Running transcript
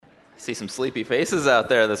See some sleepy faces out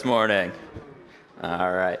there this morning.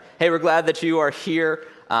 All right. Hey, we're glad that you are here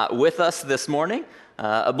with us this morning.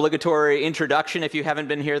 Obligatory introduction if you haven't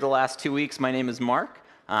been here the last 2 weeks. My name is Mark.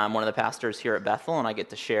 I'm one of the pastors here at Bethel, and I get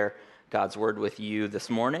to share God's word with you this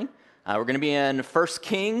morning. We're going to be in 1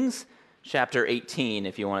 Kings chapter 18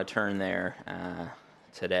 if you want to turn there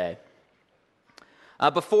today.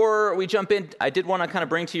 Before we jump in, I did want to kind of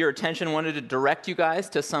bring to your attention, wanted to direct you guys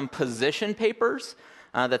to some position papers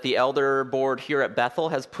that the elder board here at Bethel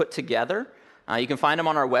has put together. You can find them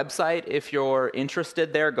on our website. If you're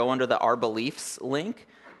interested there, go under the Our Beliefs link.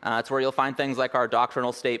 It's where you'll find things like our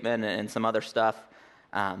doctrinal statement and some other stuff.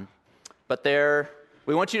 But there,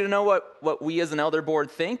 we want you to know what we as an elder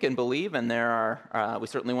board think and believe, and we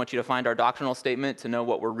certainly want you to find our doctrinal statement to know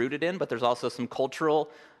what we're rooted in, but there's also some cultural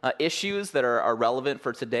issues that are relevant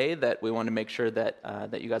for today that we want to make sure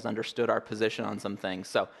that you guys understood our position on some things.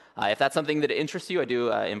 So if that's something that interests you, I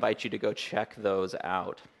do invite you to go check those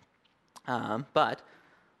out. But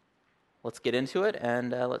let's get into it,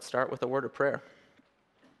 and let's start with a word of prayer.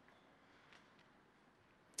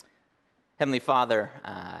 Heavenly Father,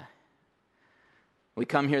 we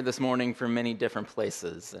come here this morning from many different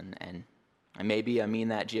places, and maybe I mean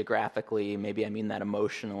that geographically, maybe I mean that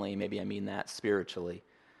emotionally, maybe I mean that spiritually.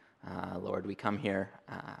 Lord, we come here.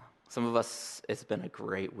 Some of us, it's been a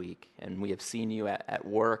great week, and we have seen you at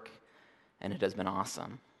work, and it has been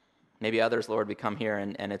awesome. Maybe others, Lord, we come here,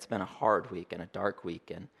 and it's been a hard week and a dark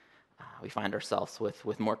week, and we find ourselves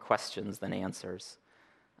with more questions than answers.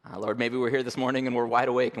 Lord, maybe we're here this morning, and we're wide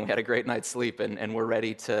awake, and we had a great night's sleep, and we're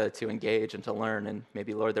ready to engage and to learn. And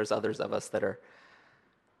maybe, Lord, there's others of us that are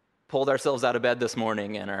pulled ourselves out of bed this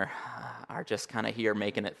morning and are just kind of here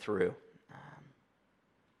making it through.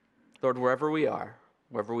 Lord, wherever we are,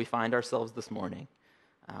 wherever we find ourselves this morning,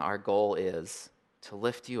 our goal is to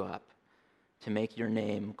lift you up, to make your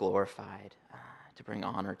name glorified, to bring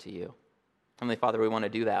honor to you. Heavenly Father, we want to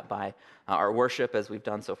do that by our worship as we've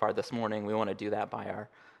done so far this morning. We want to do that by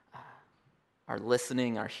our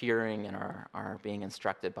listening, our hearing, and our being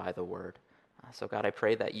instructed by the word. So God, I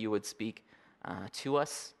pray that you would speak to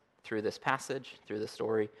us through this passage, through the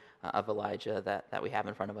story of Elijah that we have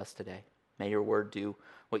in front of us today. May your word do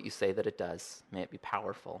what you say that it does. May it be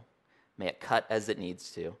powerful. May it cut as it needs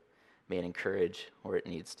to. May it encourage where it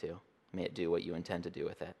needs to. May it do what you intend to do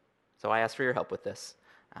with it. So I ask for your help with this.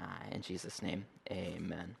 In Jesus' name,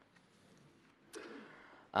 amen.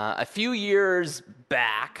 A few years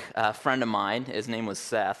back, a friend of mine, his name was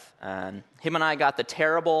Seth, him and I got the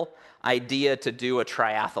terrible idea to do a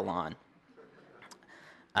triathlon.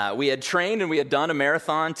 We had trained and we had done a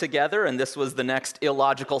marathon together, and this was the next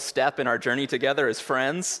illogical step in our journey together as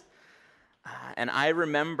friends. And I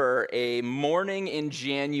remember a morning in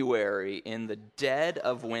January in the dead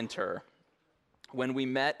of winter when we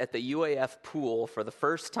met at the UAF pool for the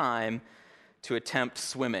first time to attempt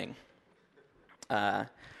swimming.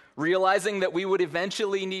 Realizing that we would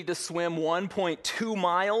eventually need to swim 1.2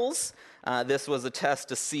 miles, this was a test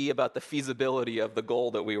to see about the feasibility of the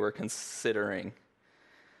goal that we were considering.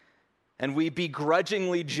 And we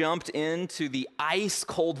begrudgingly jumped into the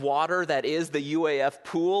ice-cold water that is the UAF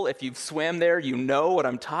pool. If you've swam there, you know what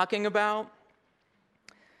I'm talking about.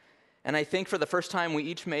 And I think for the first time, we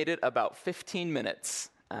each made it about 15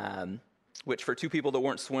 minutes, which for two people that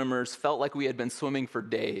weren't swimmers felt like we had been swimming for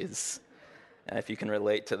days, if you can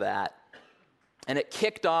relate to that. And it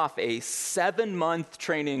kicked off a 7-month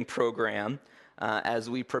training program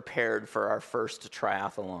as we prepared for our first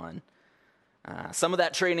triathlon. Some of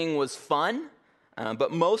that training was fun,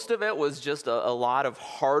 but most of it was just a lot of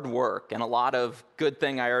hard work and a lot of good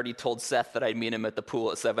thing I already told Seth that I'd meet him at the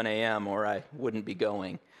pool at 7 a.m. or I wouldn't be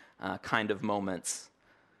going kind of moments.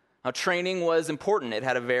 Now, training was important. It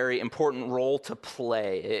had a very important role to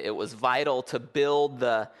play. It was vital to build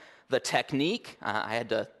the technique. I had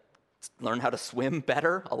to learn how to swim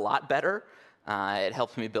better, a lot better. It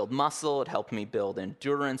helped me build muscle. It helped me build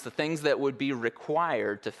endurance, the things that would be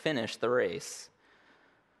required to finish the race.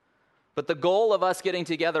 But the goal of us getting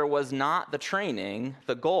together was not the training.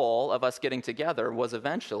 The goal of us getting together was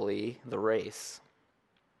eventually the race.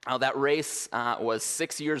 Now, that race was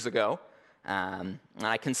 6 years ago. And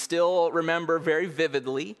I can still remember very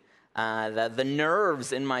vividly the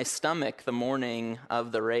nerves in my stomach the morning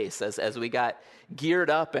of the race as we got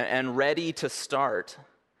geared up and ready to start.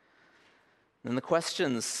 Then the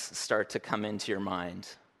questions start to come into your mind.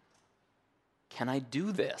 Can I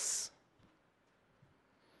do this?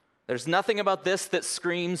 There's nothing about this that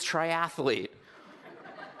screams triathlete.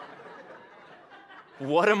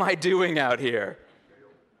 What am I doing out here?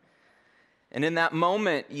 And in that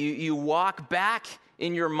moment, you walk back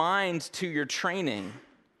in your mind to your training.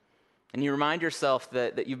 And you remind yourself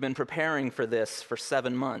that you've been preparing for this for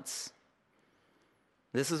 7 months.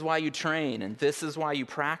 This is why you train, and this is why you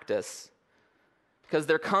practice. Because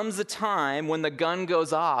there comes a time when the gun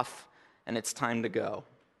goes off and it's time to go.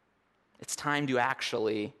 It's time to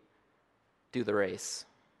actually do the race.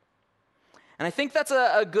 And I think that's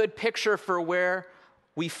a good picture for where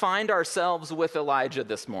we find ourselves with Elijah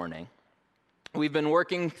this morning. We've been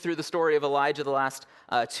working through the story of Elijah the last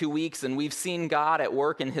 2 weeks, and we've seen God at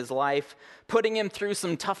work in his life, putting him through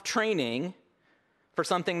some tough training for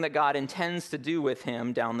something that God intends to do with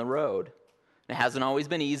him down the road. It hasn't always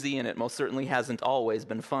been easy, and it most certainly hasn't always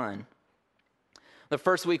been fun. The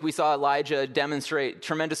first week we saw Elijah demonstrate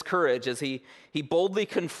tremendous courage as he boldly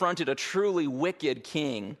confronted a truly wicked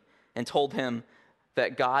king and told him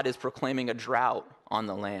that God is proclaiming a drought on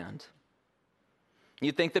the land.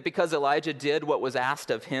 You'd think that because Elijah did what was asked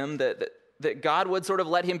of him, that God would sort of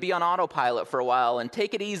let him be on autopilot for a while and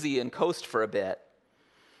take it easy and coast for a bit.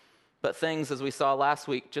 But things, as we saw last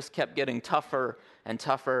week, just kept getting tougher and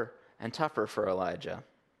tougher and tougher for Elijah.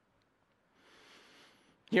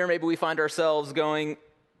 Here maybe we find ourselves going,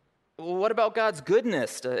 well, what about God's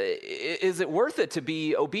goodness? Is it worth it to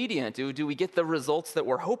be obedient? Do we get the results that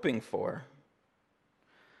we're hoping for?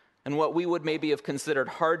 And what we would maybe have considered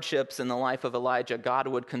hardships in the life of Elijah, God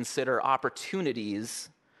would consider opportunities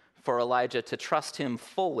for Elijah to trust him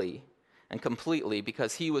fully and completely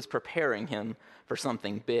because he was preparing him for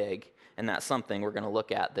something big, and that's something we're going to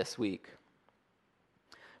look at this week.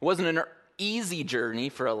 It wasn't an easy journey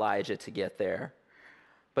for Elijah to get there,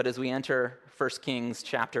 but as we enter 1 Kings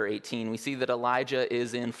chapter 18, we see that Elijah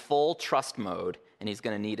is in full trust mode, and he's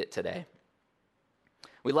going to need it today.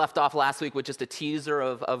 We left off last week with just a teaser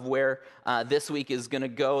of where this week is going to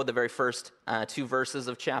go, the very first 2 verses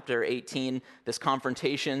of chapter 18. This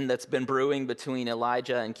confrontation that's been brewing between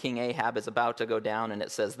Elijah and King Ahab is about to go down, and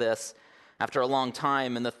it says this: after a long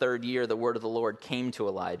time, in the 3rd year, the word of the Lord came to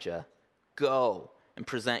Elijah. Go and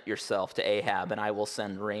present yourself to Ahab, and I will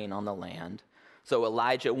send rain on the land. So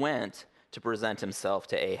Elijah went to present himself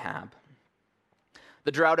to Ahab.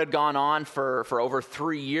 The drought had gone on for over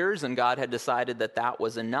 3 years, and God had decided that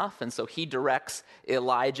was enough. And so he directs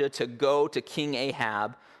Elijah to go to King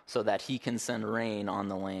Ahab so that he can send rain on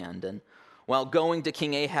the land. And while going to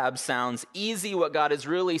King Ahab sounds easy, what God is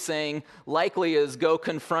really saying likely is go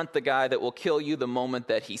confront the guy that will kill you the moment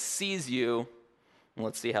that he sees you. And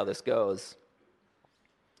let's see how this goes.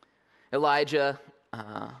 Elijah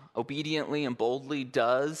obediently and boldly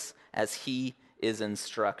does as he is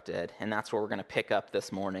instructed, and that's where we're going to pick up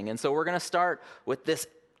this morning. And so we're going to start with this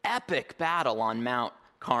epic battle on Mount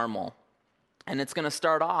Carmel, and it's going to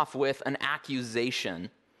start off with an accusation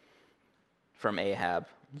from Ahab.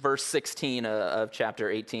 Verse 16 of chapter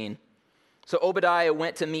 18. So Obadiah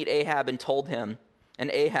went to meet Ahab and told him, and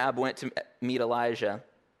Ahab went to meet Elijah.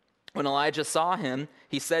 When Elijah saw him,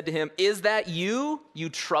 he said to him, "Is that you, you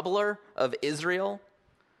troubler of Israel?"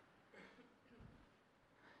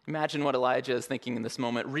 Imagine what Elijah is thinking in this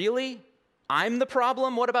moment. Really? I'm the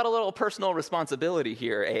problem? What about a little personal responsibility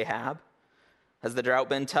here, Ahab? Has the drought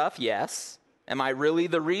been tough? Yes. Am I really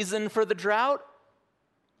the reason for the drought?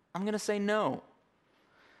 I'm going to say no.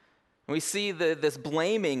 We see this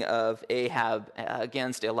blaming of Ahab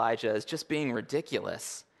against Elijah as just being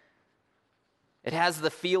ridiculous. It has the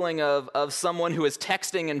feeling of someone who is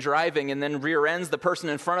texting and driving and then rear ends the person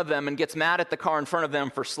in front of them and gets mad at the car in front of them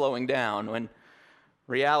for slowing down, when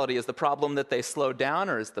reality is the problem that they slowed down,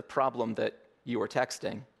 or is the problem that you were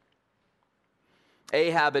texting?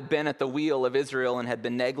 Ahab had been at the wheel of Israel and had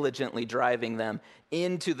been negligently driving them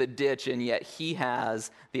into the ditch, and yet he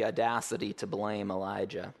has the audacity to blame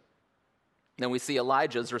Elijah. Then we see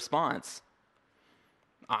Elijah's response.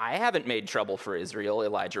 "I haven't made trouble for Israel,"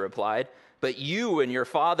 Elijah replied, "but you and your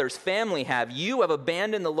father's family have. You have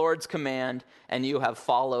abandoned the Lord's command, and you have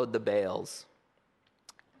followed the Baals."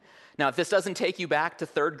 Now, if this doesn't take you back to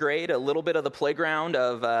 3rd grade, a little bit of the playground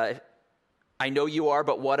of I know you are,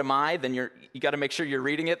 but what am I? Then you got to make sure you're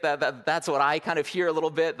reading it. That's what I kind of hear a little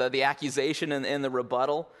bit, the accusation and the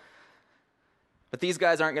rebuttal. But these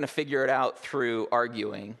guys aren't going to figure it out through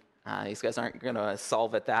arguing. These guys aren't going to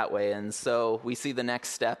solve it that way. And so we see the next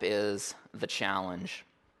step is the challenge.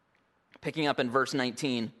 Picking up in verse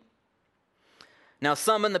 19. "Now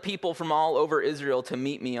summon the people from all over Israel to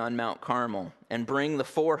meet me on Mount Carmel, and bring the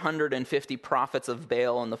 450 prophets of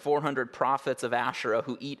Baal and the 400 prophets of Asherah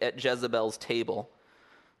who eat at Jezebel's table."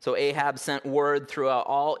 So Ahab sent word throughout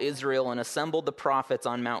all Israel and assembled the prophets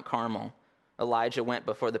on Mount Carmel. Elijah went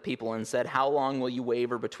before the people and said, "How long will you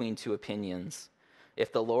waver between 2 opinions?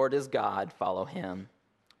 If the Lord is God, follow him.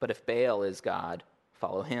 But if Baal is God,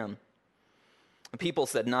 follow him." The people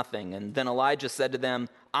said nothing, and then Elijah said to them,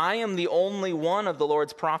 I am the only one of the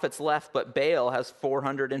Lord's prophets left, but Baal has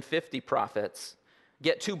 450 prophets.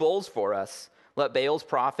 Get 2 bulls for us. Let Baal's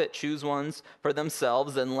prophet choose ones for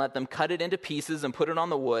themselves, and let them cut it into pieces and put it on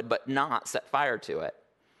the wood, but not set fire to it.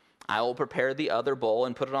 I will prepare the other bull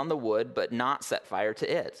and put it on the wood, but not set fire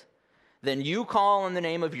to it. Then you call on the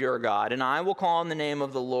name of your God, and I will call on the name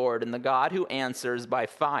of the Lord, and the God who answers by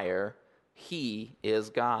fire, he is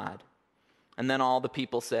God. And then all the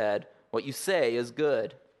people said, what you say is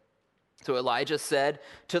good. So Elijah said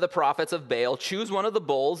to the prophets of Baal, choose one of the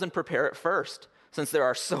bulls and prepare it first, since there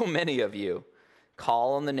are so many of you.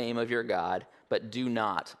 Call on the name of your God, but do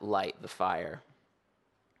not light the fire.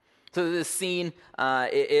 So this scene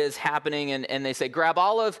is happening, and they say, grab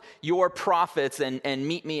all of your prophets and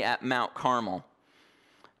meet me at Mount Carmel.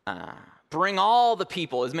 Bring all the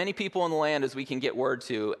people, as many people in the land as we can get word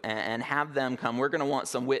to, and have them come. We're going to want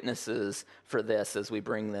some witnesses for this as we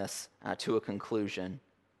bring this to a conclusion.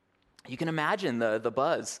 You can imagine the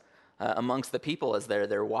buzz amongst the people as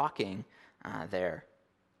they're walking there.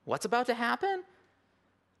 What's about to happen?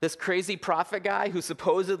 This crazy prophet guy who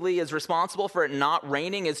supposedly is responsible for it not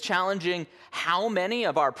raining is challenging how many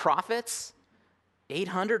of our prophets?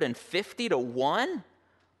 850 to 1?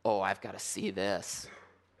 Oh, I've got to see this.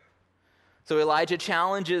 So Elijah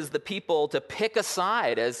challenges the people to pick a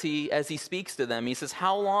side as he speaks to them. He says,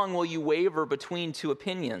 how long will you waver between 2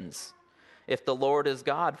 opinions? If the Lord is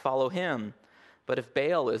God, follow him. But if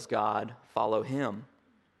Baal is God, follow him.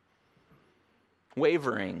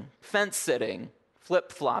 Wavering, fence-sitting,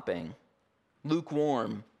 flip-flopping,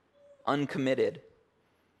 lukewarm, uncommitted.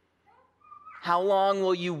 How long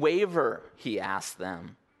will you waver, he asked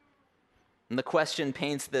them. And the question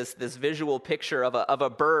paints this visual picture of a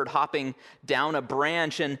bird hopping down a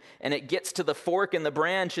branch, and it gets to the fork in the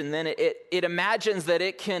branch, and then it imagines that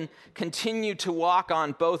it can continue to walk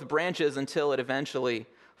on both branches until it eventually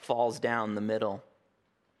falls down the middle.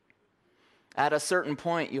 At a certain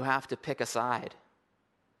point, you have to pick a side.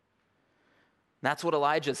 That's what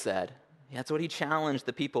Elijah said. That's what he challenged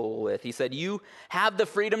the people with. He said, you have the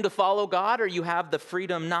freedom to follow God, or you have the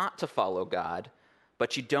freedom not to follow God.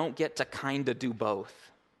 But you don't get to kind of do both.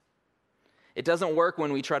 It doesn't work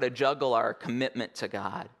when we try to juggle our commitment to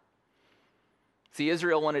God. See,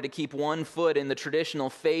 Israel wanted to keep one foot in the traditional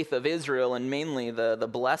faith of Israel, and mainly the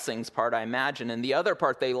blessings part, I imagine. And the other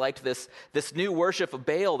part, they liked this new worship of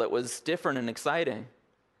Baal that was different and exciting.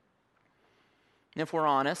 And if we're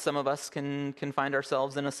honest, some of us can find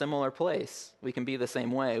ourselves in a similar place. We can be the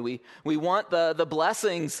same way. We want the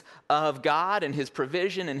blessings of God and his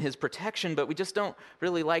provision and his protection, but we just don't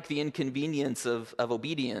really like the inconvenience of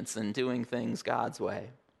obedience and doing things God's way.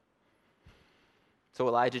 So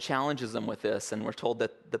Elijah challenges them with this, and we're told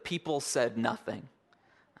that the people said nothing.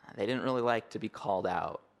 They didn't really like to be called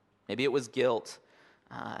out. Maybe it was guilt.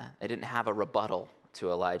 They didn't have a rebuttal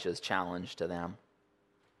to Elijah's challenge to them.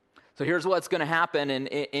 So here's what's going to happen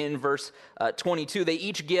in verse 22. They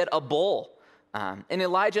each get a bull. And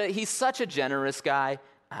Elijah, he's such a generous guy.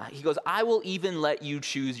 He goes, I will even let you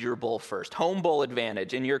choose your bull first. Home bull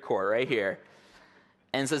advantage in your court right here.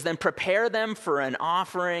 And says, then prepare them for an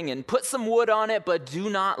offering and put some wood on it, but do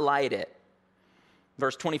not light it.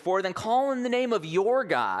 Verse 24, then call in the name of your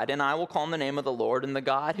God, and I will call in the name of the Lord, and the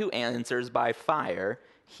God who answers by fire,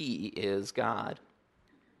 he is God.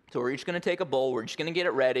 So we're each going to take a bull. We're just going to get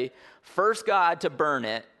it ready. First God to burn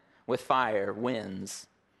it with fire wins.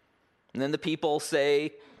 And then the people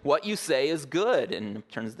say, what you say is good. And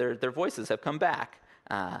it turns their voices have come back.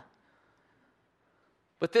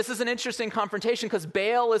 But this is an interesting confrontation because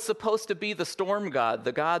Baal is supposed to be the storm god,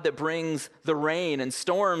 the god that brings the rain. And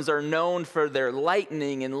storms are known for their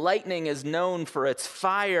lightning, and lightning is known for its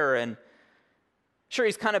fire. And sure,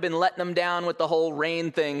 he's kind of been letting them down with the whole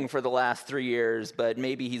rain thing for the last 3 years, but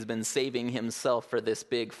maybe he's been saving himself for this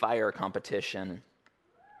big fire competition.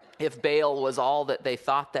 If Baal was all that they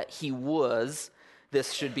thought that he was,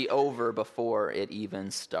 this should be over before it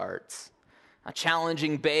even starts.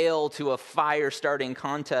 Challenging Baal to a fire-starting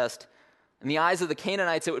contest. In the eyes of the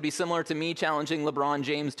Canaanites, it would be similar to me challenging LeBron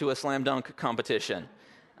James to a slam dunk competition.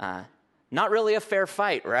 Not really a fair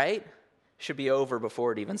fight, right? Should be over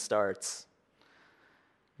before it even starts.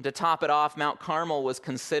 To top it off, Mount Carmel was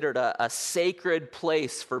considered a sacred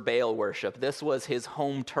place for Baal worship. This was his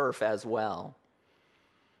home turf as well.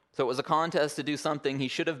 So it was a contest to do something he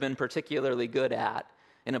should have been particularly good at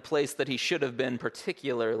in a place that he should have been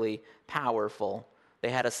particularly powerful.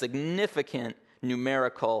 They had a significant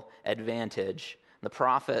numerical advantage. The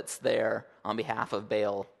prophets there on behalf of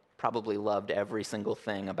Baal probably loved every single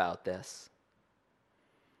thing about this.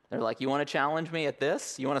 They're like, you want to challenge me at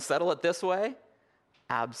this? You want to settle it this way?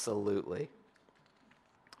 Absolutely.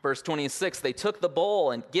 Verse 26, they took the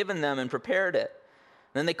bowl and given them and prepared it.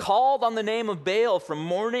 Then they called on the name of Baal from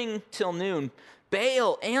morning till noon.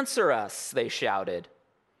 Baal, answer us, they shouted.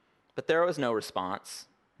 But there was no response.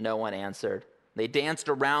 No one answered. They danced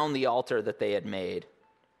around the altar that they had made.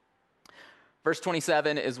 Verse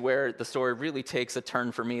 27 is where the story really takes a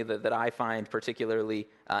turn for me that I find particularly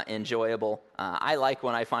enjoyable. I like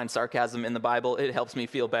when I find sarcasm in the Bible. It helps me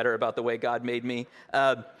feel better about the way God made me.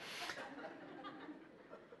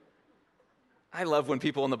 I love when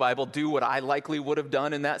people in the Bible do what I likely would have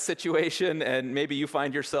done in that situation, and maybe you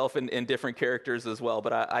find yourself in different characters as well,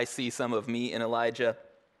 but I see some of me in Elijah,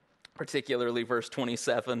 particularly verse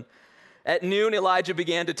 27. At noon, Elijah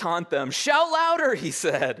began to taunt them. Shout louder, he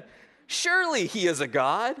said. Surely he is a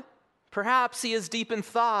god. Perhaps he is deep in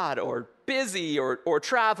thought, or busy, or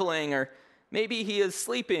traveling, or maybe he is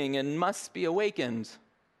sleeping and must be awakened.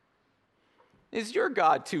 Is your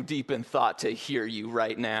God too deep in thought to hear you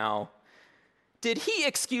right now? Did he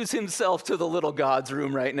excuse himself to the little God's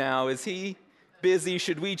room right now? Is he busy?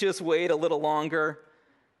 Should we just wait a little longer?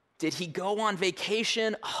 Did he go on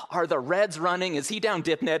vacation? Are the Reds running? Is he down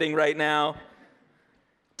dip netting right now?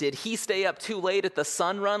 Did he stay up too late at the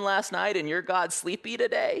sun run last night and your God sleepy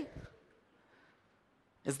today?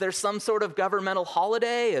 Is there some sort of governmental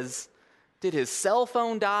holiday? Did his cell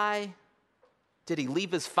phone die? Did he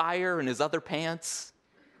leave his fire in his other pants?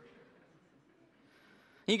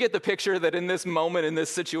 You get the picture that in this moment, in this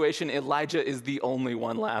situation, Elijah is the only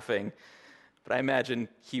one laughing. But I imagine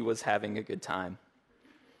he was having a good time.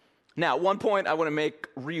 Now, one point I want to make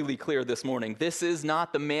really clear this morning. This is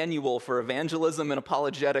not the manual for evangelism and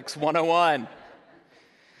apologetics 101.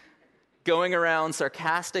 Going around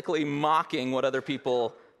sarcastically mocking what other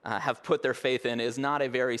people have put their faith in is not a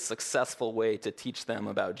very successful way to teach them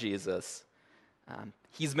about Jesus.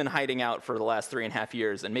 He's been hiding out for the last 3.5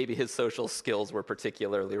 years, and maybe his social skills were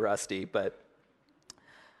particularly rusty, but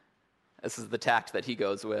this is the tact that he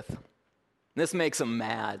goes with. This makes them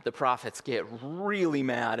mad. The prophets get really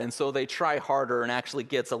mad, and so they try harder and actually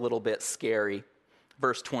gets a little bit scary.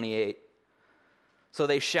 Verse 28. So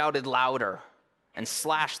they shouted louder and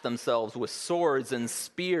slashed themselves with swords and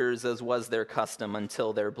spears as was their custom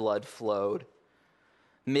until their blood flowed.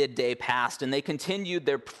 Midday passed, and they continued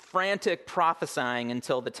their frantic prophesying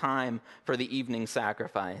until the time for the evening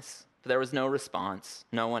sacrifice. But there was no response.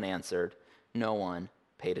 No one answered. No one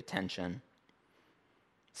paid attention.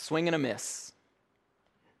 Swing and a miss.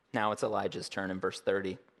 Now it's Elijah's turn in verse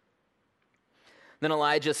 30. Then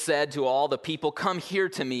Elijah said to all the people, "Come here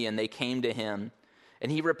to me," and they came to him.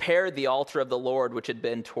 And he repaired the altar of the Lord, which had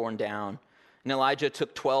been torn down. And Elijah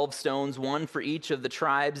took 12 stones, one for each of the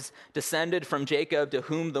tribes descended from Jacob, to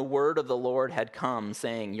whom the word of the Lord had come,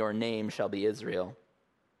 saying, "Your name shall be Israel."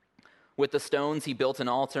 With the stones he built an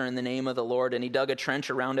altar in the name of the Lord, and he dug a trench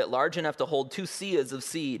around it large enough to hold 2 seahs of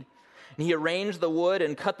seed. And he arranged the wood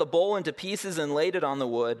and cut the bowl into pieces and laid it on the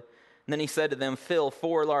wood. And then he said to them, "Fill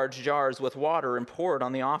 4 large jars with water and pour it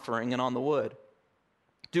on the offering and on the wood."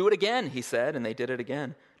 "Do it again," he said, and they did it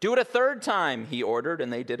again. "Do it a 3rd time," he ordered,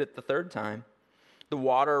 and they did it the 3rd time. The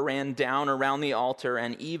water ran down around the altar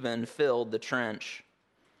and even filled the trench.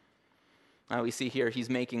 Now we see here he's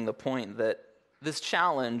making the point that this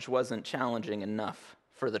challenge wasn't challenging enough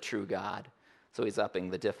for the true God, so he's upping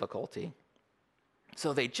the difficulty.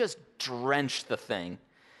 So they just drenched the thing.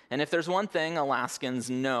 And if there's one thing Alaskans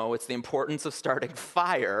know, it's the importance of starting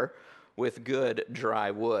fire with good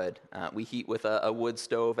dry wood. We heat with a wood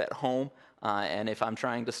stove at home. And if I'm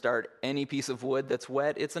trying to start any piece of wood that's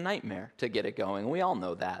wet, it's a nightmare to get it going. We all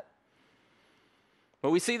know that.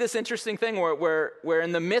 But we see this interesting thing where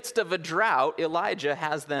in the midst of a drought, Elijah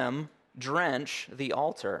has them drench the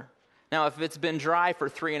altar. Now, if it's been dry for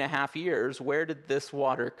 3.5 years, where did this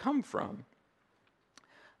water come from?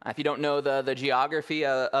 If you don't know the geography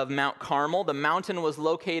of Mount Carmel, the mountain was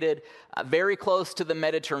located very close to the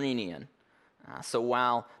Mediterranean. So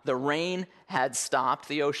while the rain had stopped,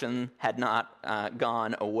 the ocean had not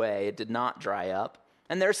gone away. It did not dry up.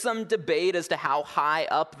 And there's some debate as to how high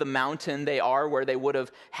up the mountain they are where they would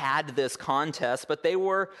have had this contest, but they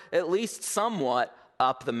were at least somewhat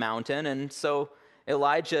up the mountain. And so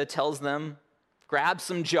Elijah tells them, grab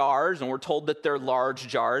some jars, and we're told that they're large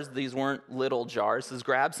jars. These weren't little jars. He says,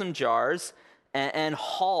 grab some jars and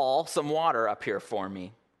haul some water up here for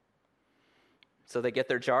me. So they get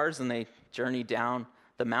their jars and they journey down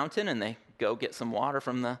the mountain and they go get some water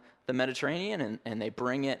from the Mediterranean and they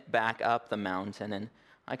bring it back up the mountain. And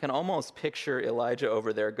I can almost picture Elijah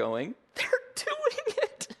over there going, they're doing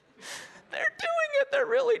it. They're doing it. They're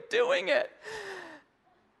really doing it.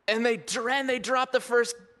 And they drop the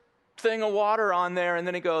first thing of water on there, and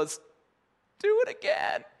then he goes, do it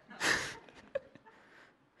again.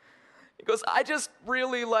 He goes, I just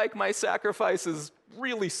really like my sacrifices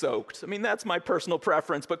really soaked. I mean, that's my personal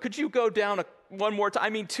preference, but could you go down one more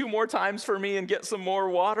time, 2 more times for me and get some more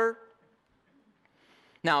water?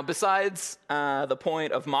 Now, besides the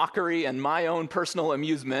point of mockery and my own personal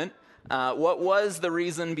amusement, what was the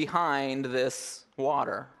reason behind this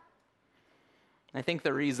water? I think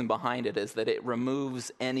the reason behind it is that it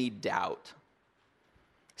removes any doubt.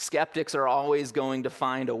 Skeptics are always going to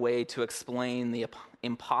find a way to explain the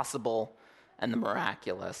impossible and the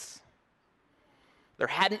miraculous. There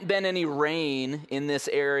hadn't been any rain in this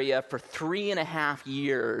area for 3.5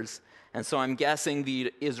 years, and so I'm guessing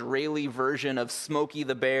the Israeli version of Smokey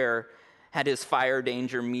the Bear had his fire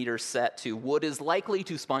danger meter set to wood is likely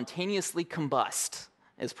to spontaneously combust,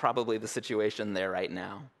 is probably the situation there right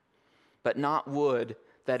now, but not wood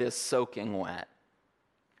that is soaking wet.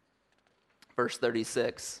 Verse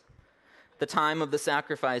 36, the time of the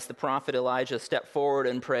sacrifice, the prophet Elijah stepped forward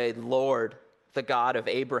and prayed, Lord, the God of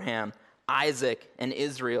Abraham, Isaac, and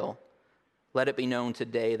Israel, let it be known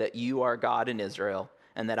today that you are God in Israel,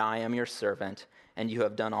 and that I am your servant, and you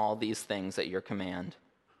have done all these things at your command.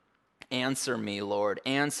 Answer me, Lord,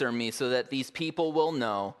 answer me, so that these people will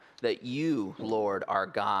know that you, Lord, are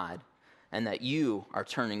God, and that you are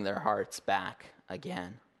turning their hearts back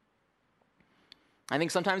again. I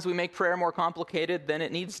think sometimes we make prayer more complicated than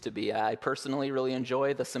it needs to be. I personally really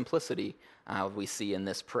enjoy the simplicity we see in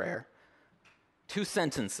this prayer. 2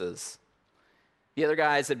 sentences. The other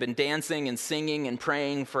guys had been dancing and singing and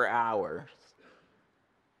praying for hours.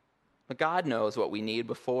 But God knows what we need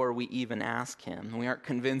before we even ask him. We aren't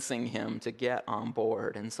convincing him to get on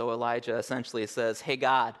board. And so Elijah essentially says, hey,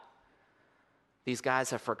 God, these guys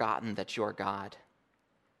have forgotten that you're God.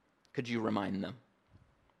 Could you remind them?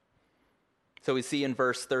 So we see in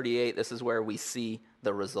verse 38, this is where we see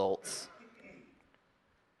the results.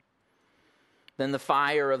 Then the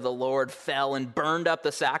fire of the Lord fell and burned up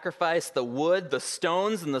the sacrifice, the wood, the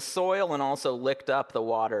stones, and the soil, and also licked up the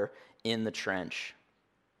water in the trench.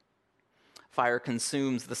 Fire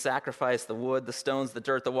consumes the sacrifice, the wood, the stones, the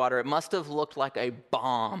dirt, the water. It must have looked like a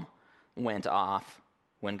bomb went off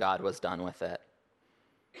when God was done with it.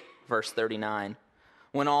 Verse 39.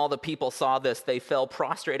 When all the people saw this, they fell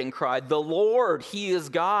prostrate and cried, the Lord, he is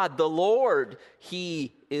God. The Lord,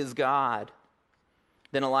 he is God.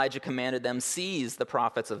 Then Elijah commanded them, seize the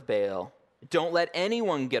prophets of Baal. Don't let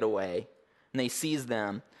anyone get away. And they seized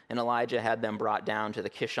them, and Elijah had them brought down to the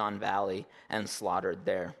Kishon Valley and slaughtered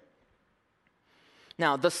there.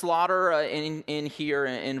 Now, the slaughter in here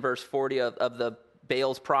in verse 40 of the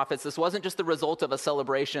Baal's prophets, this wasn't just the result of a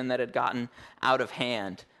celebration that had gotten out of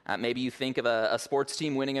hand. Maybe you think of a sports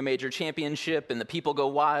team winning a major championship and the people go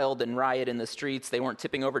wild and riot in the streets. They weren't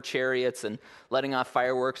tipping over chariots and letting off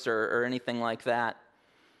fireworks or anything like that.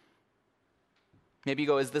 Maybe you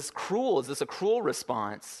go, is this cruel? Is this a cruel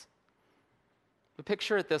response? But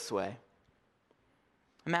picture it this way.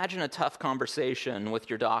 Imagine a tough conversation with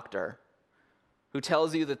your doctor who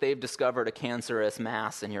tells you that they've discovered a cancerous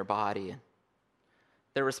mass in your body.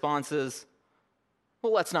 Their response is,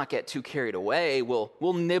 well, let's not get too carried away.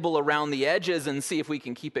 We'll nibble around the edges and see if we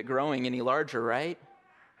can keep it growing any larger, right?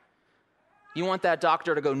 You want that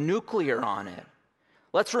doctor to go nuclear on it.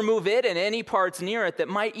 Let's remove it and any parts near it that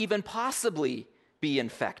might even possibly be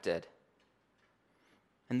infected.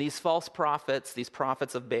 And these false prophets, these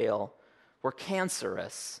prophets of Baal, were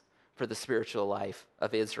cancerous for the spiritual life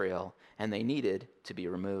of Israel, and they needed to be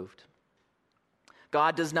removed.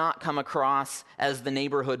 God does not come across as the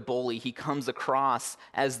neighborhood bully. He comes across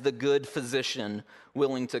as the good physician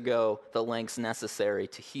willing to go the lengths necessary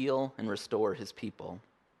to heal and restore his people.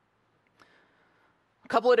 A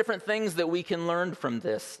couple of different things that we can learn from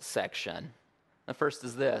this section. The first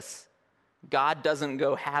is this: God doesn't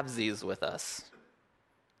go halvesies with us.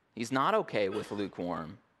 He's not okay with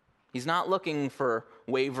lukewarm. He's not looking for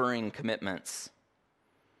wavering commitments.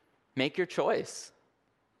 Make your choice.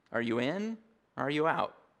 Are you in? Or are you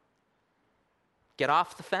out? Get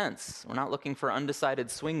off the fence. We're not looking for undecided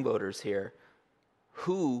swing voters here.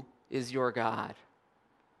 Who is your God?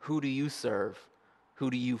 Who do you serve? Who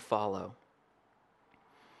do you follow?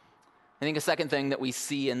 I think a second thing that we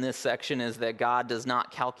see in this section is that God does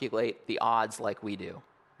not calculate the odds like we do,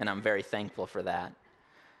 and I'm very thankful for that.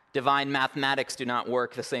 Divine mathematics do not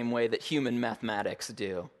work the same way that human mathematics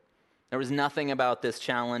do. There was nothing about this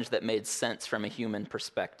challenge that made sense from a human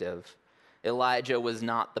perspective. Elijah was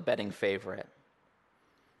not the betting favorite.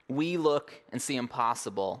 We look and see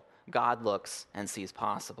impossible. God looks and sees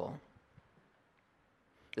possible.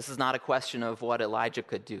 This is not a question of what Elijah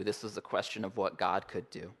could do. This is a question of what God could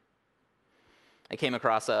do. I came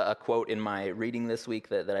across a quote in my reading this week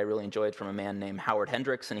that I really enjoyed from a man named Howard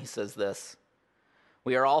Hendricks, and he says this: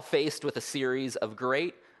 "We are all faced with a series of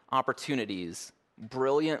great opportunities,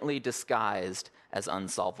 brilliantly disguised as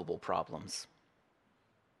unsolvable problems."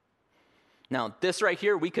 Now, this right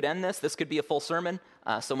here, we could end this. This could be a full sermon.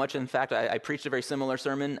 So much, in fact, I preached a very similar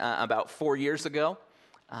sermon about 4 years ago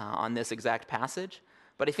on this exact passage.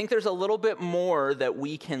 But I think there's a little bit more that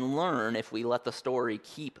we can learn if we let the story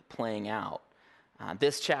keep playing out.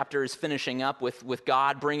 This chapter is finishing up with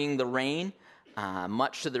God bringing the rain,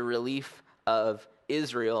 much to the relief of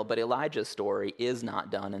Israel, but Elijah's story is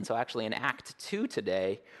not done. And so actually in Act 2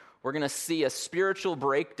 today, we're going to see a spiritual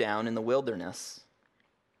breakdown in the wilderness.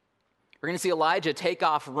 We're going to see Elijah take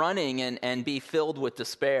off running and be filled with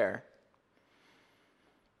despair.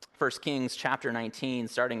 1 Kings chapter 19,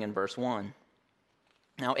 starting in verse 1.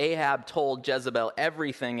 Now Ahab told Jezebel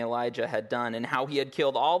everything Elijah had done and how he had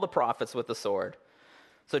killed all the prophets with the sword.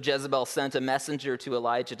 So Jezebel sent a messenger to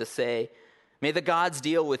Elijah to say, "May the gods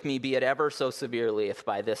deal with me, be it ever so severely, if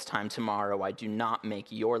by this time tomorrow I do not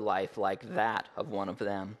make your life like that of one of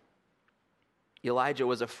them." Elijah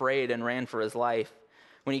was afraid and ran for his life.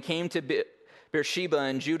 When he came to Beersheba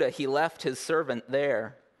in Judah, he left his servant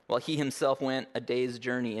there, while he himself went a day's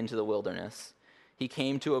journey into the wilderness. He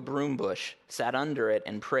came to a broom bush, sat under it,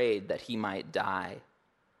 and prayed that he might die.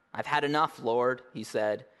 "I've had enough, Lord," he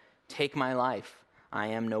said. "Take my life. I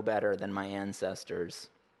am no better than my ancestors."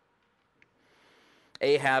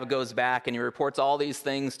 Ahab goes back and he reports all these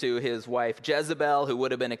things to his wife Jezebel, who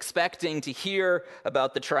would have been expecting to hear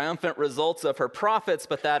about the triumphant results of her prophets,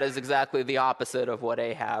 but that is exactly the opposite of what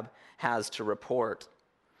Ahab has to report.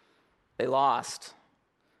 They lost.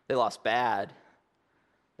 They lost bad.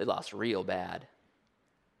 They lost real bad.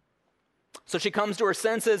 So she comes to her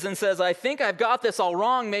senses and says, "I think I've got this all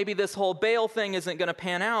wrong. Maybe this whole Baal thing isn't going to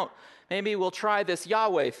pan out. Maybe we'll try this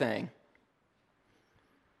Yahweh thing."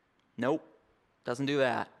 Nope. Doesn't do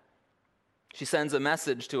that. She sends a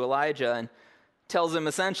message to Elijah and tells him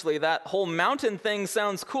essentially that whole mountain thing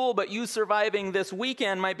sounds cool, but you surviving this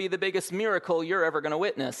weekend might be the biggest miracle you're ever going to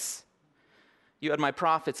witness. You had my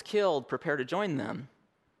prophets killed. Prepare to join them.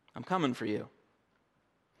 I'm coming for you.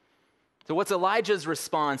 So what's Elijah's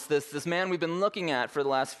response, this man we've been looking at for the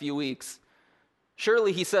last few weeks?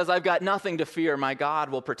 Surely he says, "I've got nothing to fear. My God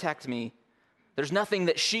will protect me. There's nothing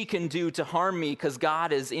that she can do to harm me because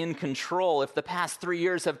God is in control. If the past 3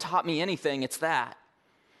 years have taught me anything, it's that."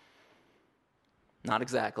 Not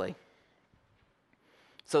exactly.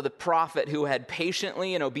 So the prophet who had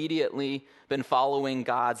patiently and obediently been following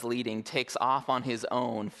God's leading takes off on his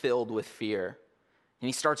own, filled with fear. And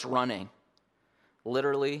he starts running,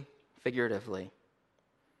 literally, figuratively.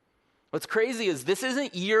 What's crazy is this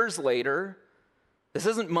isn't years later. This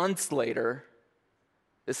isn't months later.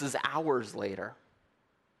 This is hours later.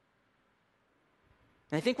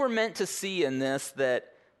 And I think we're meant to see in this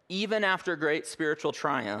that even after great spiritual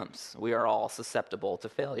triumphs, we are all susceptible to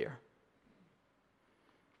failure.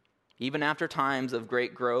 Even after times of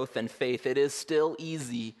great growth and faith, it is still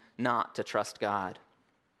easy not to trust God.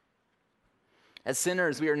 As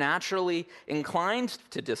sinners, we are naturally inclined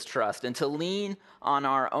to distrust and to lean on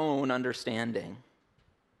our own understanding.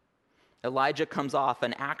 Elijah comes off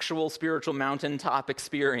an actual spiritual mountaintop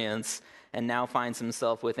experience and now finds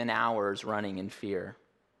himself within hours running in fear.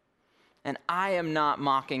 And I am not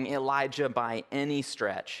mocking Elijah by any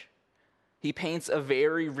stretch. He paints a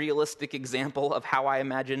very realistic example of how I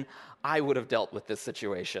imagine I would have dealt with this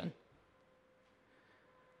situation.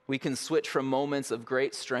 We can switch from moments of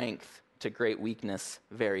great strength to great weakness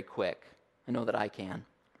very quick. I know that I can.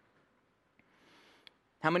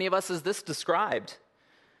 How many of us is this described?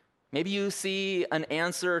 Maybe you see an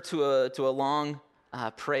answer to a long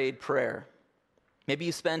prayed prayer. Maybe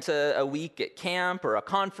you spent a week at camp or a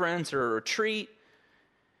conference or a retreat.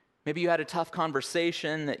 Maybe you had a tough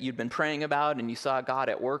conversation that you'd been praying about and you saw God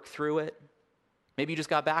at work through it. Maybe you just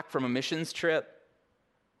got back from a missions trip.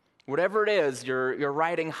 Whatever it is, you're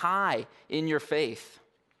riding high in your faith.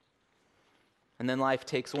 And then life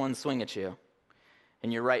takes one swing at you,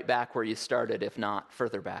 and you're right back where you started, if not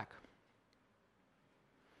further back.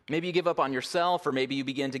 Maybe you give up on yourself, or maybe you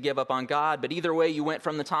begin to give up on God, but either way, you went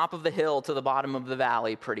from the top of the hill to the bottom of the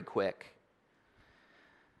valley pretty quick.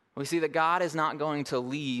 We see that God is not going to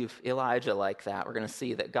leave Elijah like that. We're going to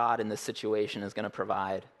see that God in this situation is going to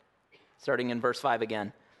provide. Starting in verse 5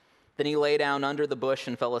 again. Then he lay down under the bush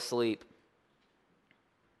and fell asleep.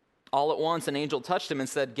 All at once, an angel touched him and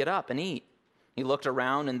said, "Get up and eat." He looked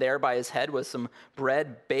around, and there by his head was some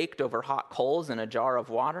bread baked over hot coals and a jar of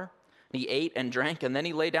water. He ate and drank, and then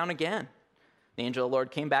he lay down again. The angel of the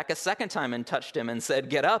Lord came back a second time and touched him and said,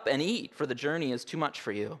 "Get up and eat, for the journey is too much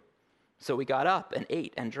for you." So he got up and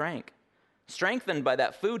ate and drank. Strengthened by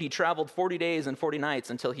that food, he traveled 40 days and 40 nights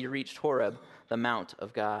until he reached Horeb, the mount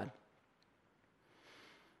of God.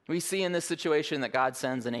 We see in this situation that God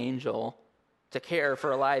sends an angel to care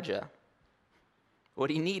for Elijah. What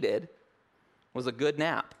he needed was a good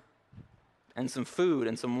nap and some food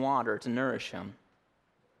and some water to nourish him.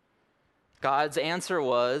 God's answer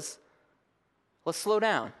was, let's slow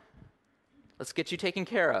down. Let's get you taken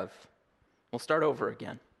care of. We'll start over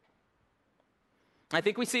again. I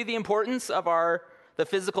think we see the importance of the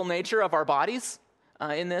physical nature of our bodies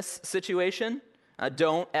in this situation.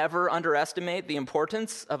 Don't ever underestimate the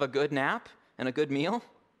importance of a good nap and a good meal.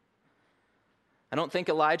 I don't think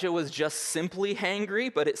Elijah was just simply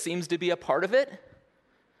hangry, but it seems to be a part of it.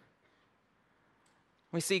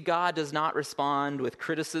 We see God does not respond with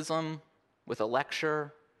criticism, with a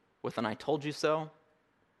lecture, with an "I told you so."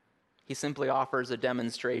 He simply offers a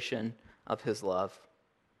demonstration of his love.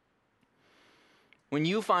 When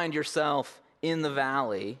you find yourself in the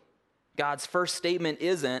valley, God's first statement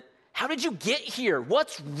isn't, "How did you get here?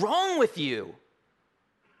 What's wrong with you?"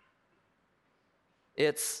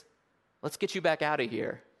 It's, "Let's get you back out of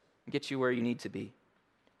here and get you where you need to be."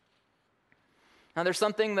 Now, there's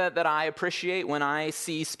something that I appreciate when I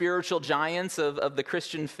see spiritual giants of the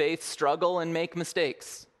Christian faith struggle and make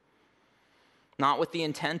mistakes. Not with the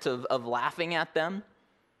intent of laughing at them,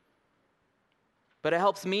 but it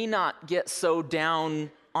helps me not get so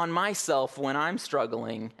down on myself when I'm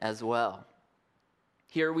struggling as well.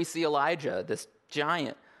 Here we see Elijah, this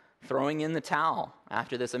giant, throwing in the towel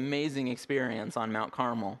after this amazing experience on Mount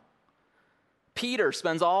Carmel. Peter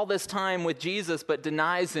spends all this time with Jesus but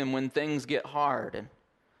denies him when things get hard. And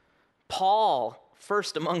Paul,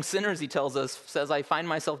 first among sinners, he tells us, says, "I find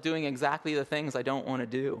myself doing exactly the things I don't want to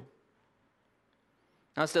do."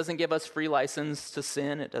 Now, this doesn't give us free license to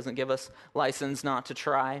sin. It doesn't give us license not to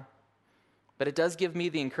try. But it does give me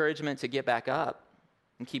the encouragement to get back up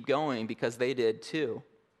and keep going, because they did too.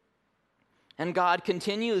 And God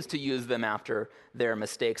continues to use them after their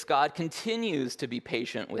mistakes. God continues to be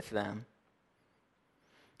patient with them.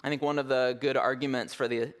 I think one of the good arguments for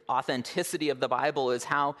the authenticity of the Bible is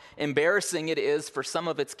how embarrassing it is for some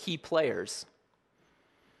of its key players.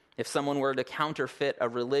 If someone were to counterfeit a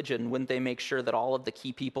religion, wouldn't they make sure that all of the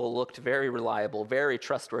key people looked very reliable, very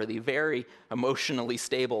trustworthy, very emotionally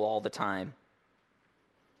stable all the time?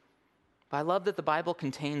 But I love that the Bible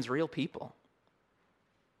contains real people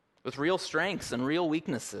with real strengths and real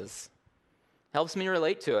weaknesses. Helps me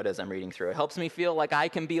relate to it as I'm reading through it. Helps me feel like I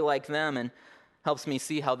can be like them, and helps me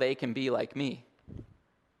see how they can be like me,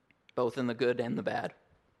 both in the good and the bad.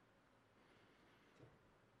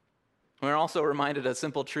 We're also reminded a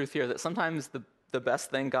simple truth here that sometimes the best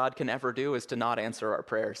thing God can ever do is to not answer our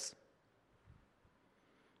prayers.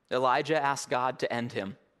 Elijah asked God to end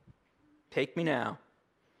him. "Take me now."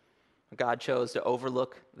 God chose to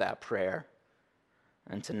overlook that prayer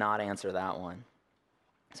and to not answer that one.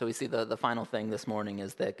 So we see the final thing this morning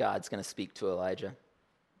is that God's going to speak to Elijah.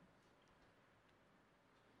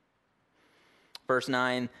 Verse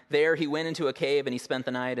 9, "There he went into a cave and he spent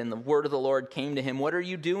the night, and the word of the Lord came to him. 'What are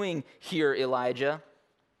you doing here, Elijah?'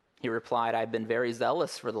 He replied, 'I've been very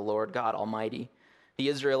zealous for the Lord God Almighty. The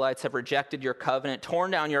Israelites have rejected your covenant,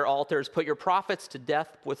 torn down your altars, put your prophets to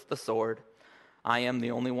death with the sword. I am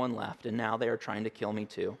the only one left, and now they are trying to kill me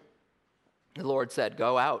too.' The Lord said,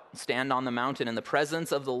 'Go out, stand on the mountain in the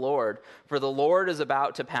presence of the Lord, for the Lord is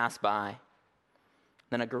about to pass by.'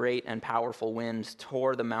 Then a great and powerful wind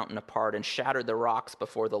tore the mountain apart and shattered the rocks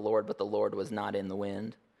before the Lord, but the Lord was not in the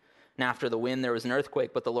wind. And after the wind there was an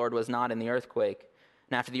earthquake, but the Lord was not in the earthquake.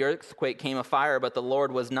 And after the earthquake came a fire, but the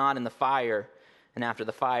Lord was not in the fire. And after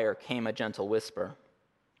the fire came a gentle whisper.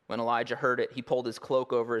 When Elijah heard it, he pulled his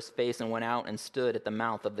cloak over his face and went out and stood at the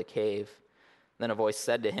mouth of the cave. Then a voice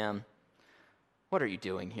said to him, 'What are you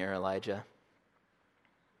doing here, Elijah?'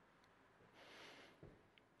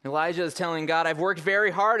 Elijah is telling God, 'I've worked very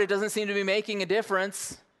hard. It doesn't seem to be making a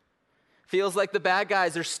difference. Feels like the bad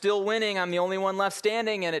guys are still winning. I'm the only one left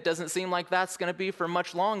standing, and it doesn't seem like that's going to be for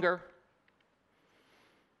much longer.'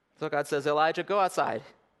 So God says, 'Elijah, go outside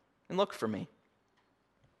and look for me.'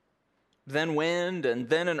 Then wind, and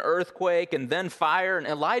then an earthquake, and then fire. And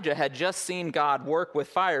Elijah had just seen God work with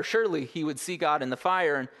fire. Surely he would see God in the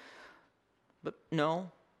fire. But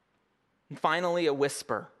no. And finally, a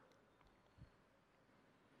whisper.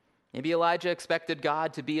 Maybe Elijah expected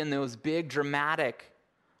God to be in those big, dramatic,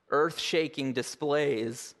 earth-shaking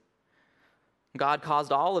displays. God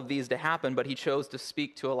caused all of these to happen, but he chose to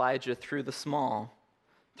speak to Elijah through the small,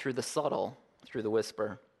 through the subtle, through the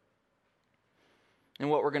whisper. And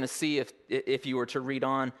what we're going to see if you were to read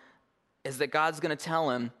on is that God's going to tell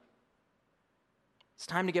him, it's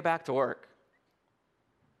time to get back to work.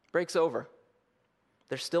 Break's over.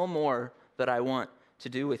 There's still more that I want to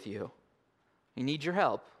do with you. You need your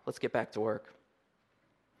help. Let's get back to work.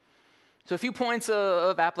 So a few points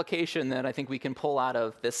of application that I think we can pull out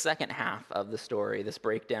of this second half of the story, this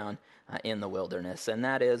breakdown in the wilderness, and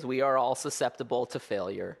that is we are all susceptible to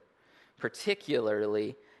failure,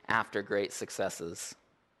 particularly after great successes.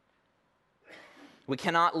 We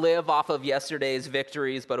cannot live off of yesterday's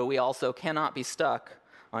victories, but we also cannot be stuck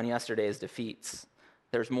on yesterday's defeats.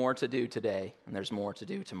 There's more to do today, and there's more to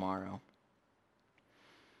do tomorrow.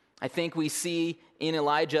 I think we see in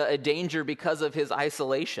Elijah a danger because of his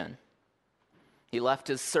isolation. He left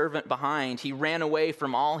his servant behind. He ran away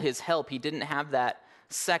from all his help. He didn't have that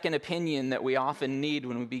second opinion that we often need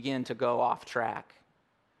when we begin to go off track.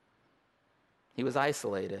 He was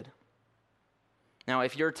isolated. Now,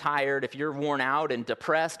 if you're tired, if you're worn out and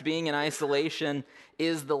depressed, being in isolation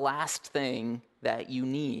is the last thing that you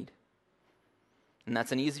need. And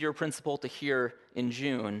that's an easier principle to hear in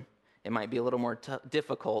June. It might be a little more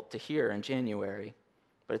difficult to hear in January,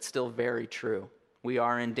 but it's still very true. We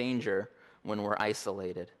are in danger when we're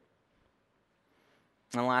isolated.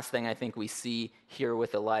 And the last thing I think we see here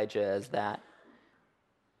with Elijah is that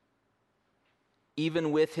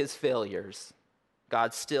even with his failures,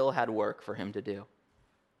 God still had work for him to do.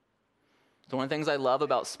 So one of the things I love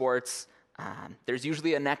about sports, there's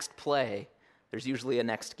usually a next play. There's usually a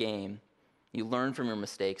next game. You learn from your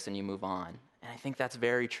mistakes and you move on. And I think that's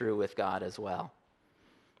very true with God as well.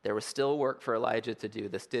 There was still work for Elijah to do.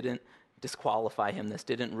 This didn't disqualify him. This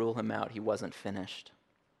didn't rule him out. He wasn't finished.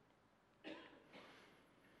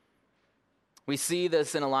 We see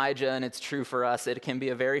this in Elijah, and it's true for us. It can be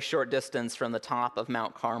a very short distance from the top of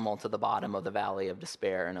Mount Carmel to the bottom of the Valley of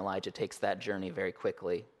Despair, and Elijah takes that journey very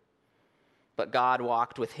quickly. But God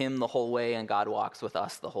walked with him the whole way, and God walks with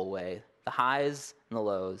us the whole way, the highs and the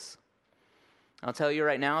lows. I'll tell you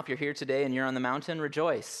right now, if you're here today and you're on the mountain,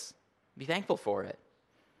 rejoice. Be thankful for it.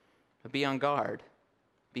 But be on guard.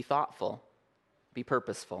 Be thoughtful. Be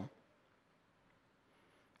purposeful.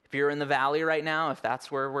 If you're in the valley right now, if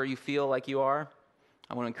that's where you feel like you are,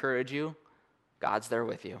 I want to encourage you, God's there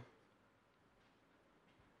with you.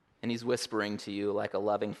 And he's whispering to you like a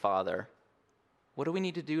loving father, what do we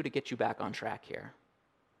need to do to get you back on track here?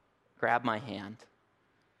 Grab my hand.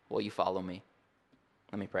 Will you follow me?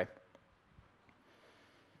 Let me pray.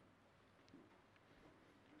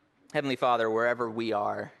 Heavenly Father, wherever we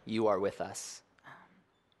are, you are with us.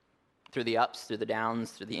 Through the ups, through the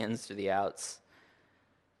downs, through the ins, through the outs.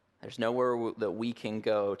 There's nowhere that we can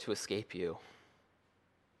go to escape you.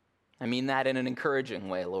 I mean that in an encouraging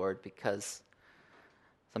way, Lord, because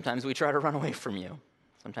sometimes we try to run away from you.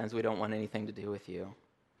 Sometimes we don't want anything to do with you.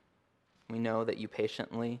 We know that you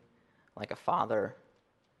patiently, like a father,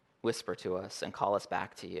 whisper to us and call us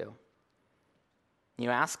back to you.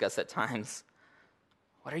 You ask us at times,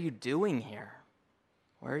 what are you doing here?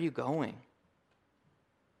 Where are you going?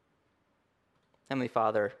 Heavenly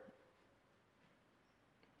Father,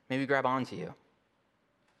 may we grab onto you.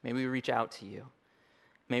 May we reach out to you.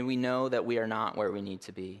 May we know that we are not where we need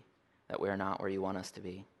to be, that we are not where you want us to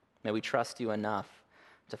be. May we trust you enough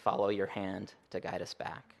to follow your hand to guide us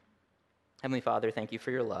back. Heavenly Father, thank you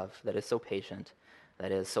for your love that is so patient,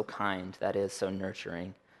 that is so kind, that is so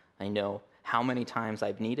nurturing. I know how many times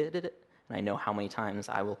I've needed it, and I know how many times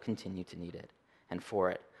I will continue to need it. And for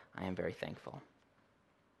it, I am very thankful.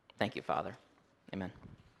 Thank you, Father. Amen.